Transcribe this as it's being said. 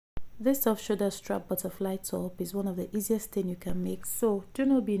This off shoulder strap butterfly top is one of the easiest thing you can make, so do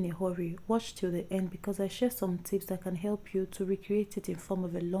not be in a hurry. Watch till the end because I share some tips that can help you to recreate it in form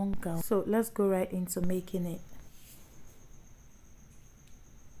of a long gown. So let's go right into making it.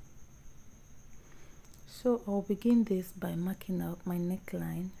 So I'll begin this by marking out my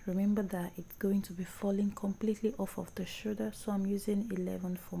neckline. Remember that it's going to be falling completely off of the shoulder, so I'm using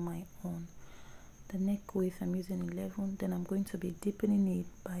 11 for my own. The neck width I'm using 11, then I'm going to be deepening it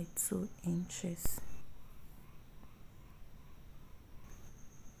by 2 inches.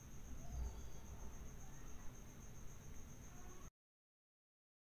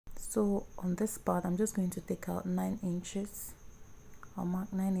 So on this part I'm just going to take out 9 inches. I'll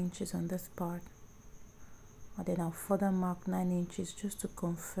mark 9 inches on this part, and then I'll further mark 9 inches just to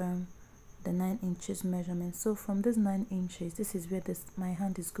confirm the 9 inches measurement. So from this 9 inches, this is where my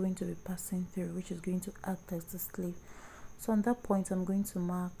hand is going to be passing through, which is going to act as the sleeve. So on that point I'm going to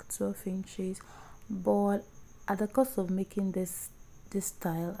mark 12 inches, but at the cost of making this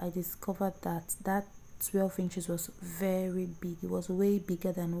style, I discovered that 12 inches was very big. It was way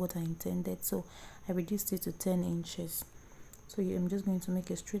bigger than what I intended, so I reduced it to 10 inches. So I'm just going to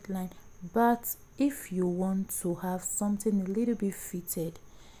make a straight line. But if you want to have something a little bit fitted,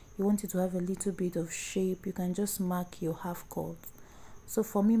 you want it to have a little bit of shape, you can just mark your half cut. So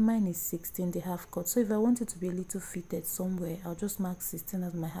for me, mine is 16, the half cut. So if I want it to be a little fitted somewhere, I'll just mark 16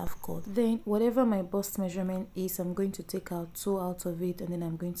 as my half cut. Then whatever my bust measurement is, I'm going to take out 2 out of it, and then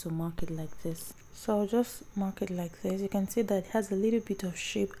I'm going to mark it like this. So I'll just mark it like this. You can see that it has a little bit of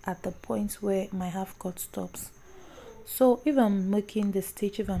shape at the point where my half cut stops. So if I'm making the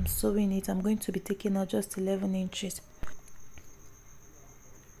stitch, if I'm sewing it, I'm going to be taking out just 11 inches.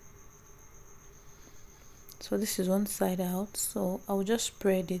 So this is one side out, so I'll just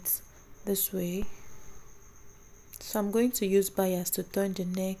spread it this way. So I'm going to use bias to turn the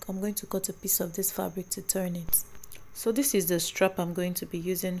neck. I'm going to cut a piece of this fabric to turn it. So this is the strap I'm going to be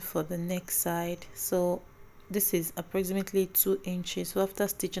using for the neck side. So this is approximately 2 inches. So after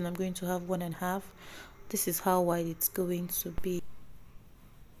stitching, I'm going to have 1.5. This is how wide it's going to be.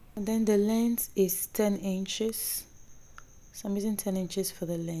 And then the length is 10 inches. So I'm using 10 inches for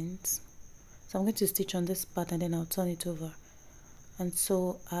the length. So I'm going to stitch on this part and then I'll turn it over. And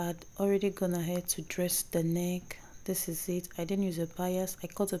so I'd already gone ahead to dress the neck. This is it. I didn't use a bias. I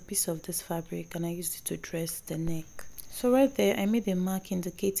cut a piece of this fabric and I used it to dress the neck. So right there I made a mark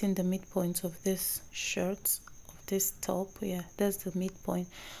indicating the midpoint of this shirt, of this top. Yeah, that's the midpoint.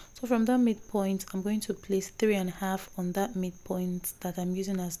 So from that midpoint I'm going to place 3.5 on that midpoint that I'm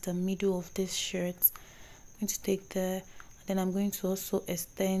using as the middle of this shirt. I'm going to take there. Then I'm going to also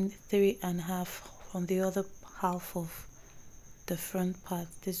extend 3.5 from the other half of the front part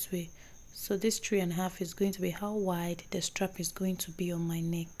this way. So this 3.5 is going to be how wide the strap is going to be on my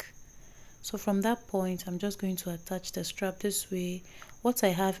neck. So from that point I'm just going to attach the strap this way. What I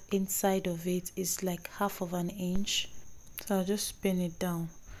have inside of it is like 1/2 inch, so I'll just spin it down.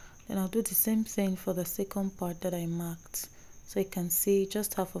 Then I'll do the same thing for the second part that I marked, so you can see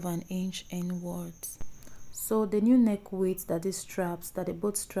just 1/2 inch inwards. So the new neck width that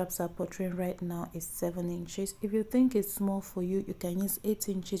both straps are portraying right now is 7 inches. If you think it's small for you, you can use 8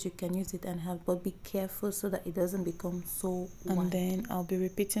 inches, you can use it and have, but be careful so that it doesn't become so wide. And then I'll be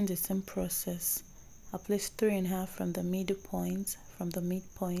repeating the same process. I'll place 3.5 from the middle point, from the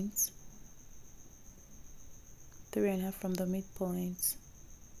midpoint, 3.5 from the midpoint,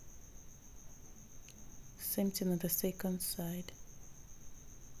 same thing on the second side.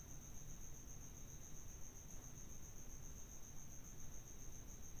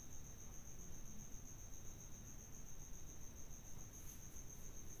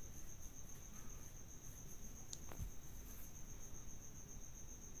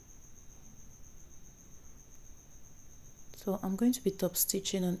 So I'm going to be top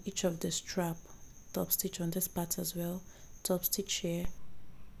stitching on each of the strap. Top stitch on this part as well, top stitch here.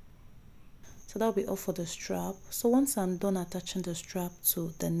 So that'll be all for the strap. So once I'm done attaching the strap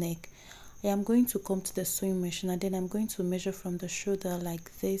to the neck, I am going to come to the sewing machine and then I'm going to measure from the shoulder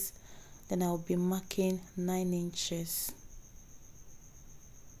like this. Then I'll be marking 9 inches.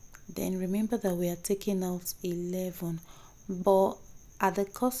 Then remember that we are taking out 11, but at the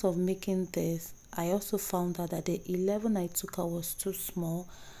cost of making this, I also found out that the 11 I took out was too small,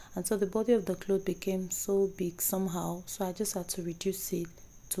 and so the body of the cloth became so big somehow, so I just had to reduce it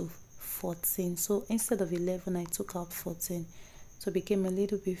to 14. So instead of 11 I took out 14, so it became a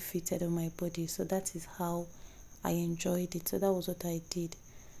little bit fitted on my body. So that is how I enjoyed it. So that was what I did.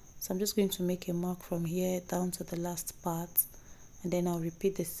 So I'm just going to make a mark from here down to the last part, and then I'll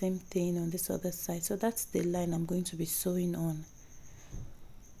repeat the same thing on this other side. So that's the line I'm going to be sewing on.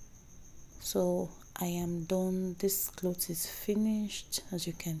 So I am done. This cloth is finished. As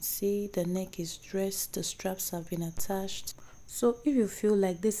you can see, the neck is dressed, the straps have been attached. So if you feel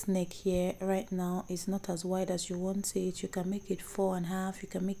like this neck here right now is not as wide as you want it, you can make it 4.5, you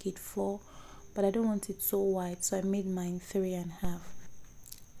can make it 4, but I don't want it so wide, so I made mine 3.5.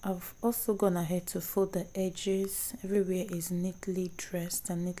 I've also gone ahead to fold the edges. Everywhere is neatly dressed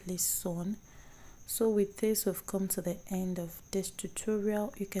and neatly sewn. So with this, we've come to the end of this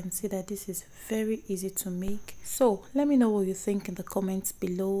tutorial. You can see that this is very easy to make. So let me know what you think in the comments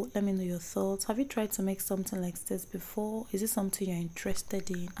below. Let me know your thoughts. Have you tried to make something like this before? Is it something you're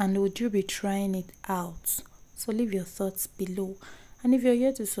interested in? And would you be trying it out? So leave your thoughts below. And if you're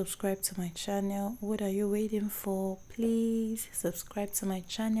here to subscribe to my channel, what are you waiting for? Please subscribe to my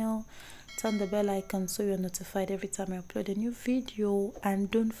channel. Turn the bell icon so you're notified every time I upload a new video,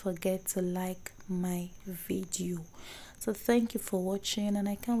 and don't forget to like my video. So thank you for watching, and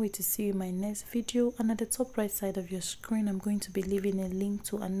I can't wait to see you in my next video. And at the top right side of your screen, I'm going to be leaving a link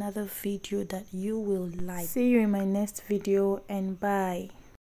to another video that you will like. See you in my next video, and bye.